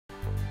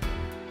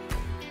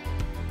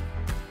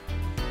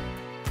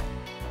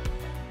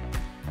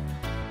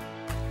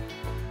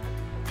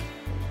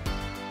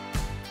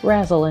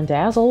Razzle and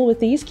dazzle with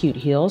these cute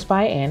heels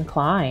by Anne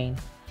Klein.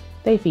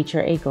 They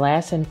feature a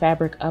glass and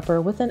fabric upper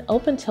with an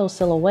open toe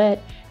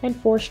silhouette and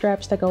 4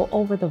 straps that go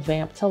over the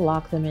vamp to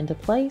lock them into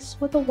place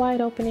with a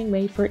wide opening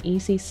made for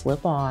easy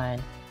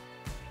slip-on.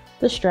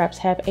 The straps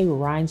have a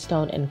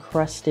rhinestone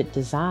encrusted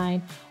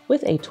design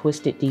with a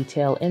twisted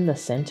detail in the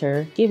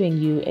center, giving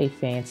you a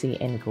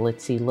fancy and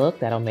glitzy look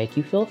that'll make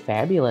you feel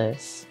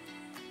fabulous.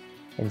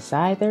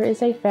 Inside, there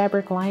is a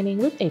fabric lining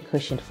with a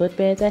cushioned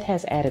footbed that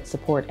has added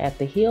support at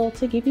the heel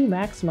to give you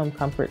maximum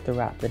comfort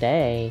throughout the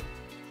day.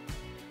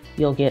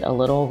 You'll get a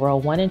little over a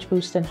 1-inch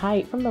boost in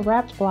height from the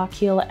wrapped block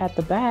heel at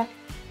the back,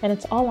 and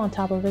it's all on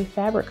top of a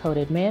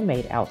fabric-coated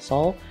man-made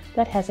outsole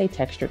that has a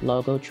textured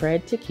logo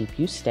tread to keep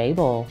you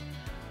stable.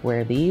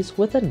 Wear these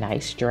with a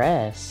nice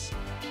dress.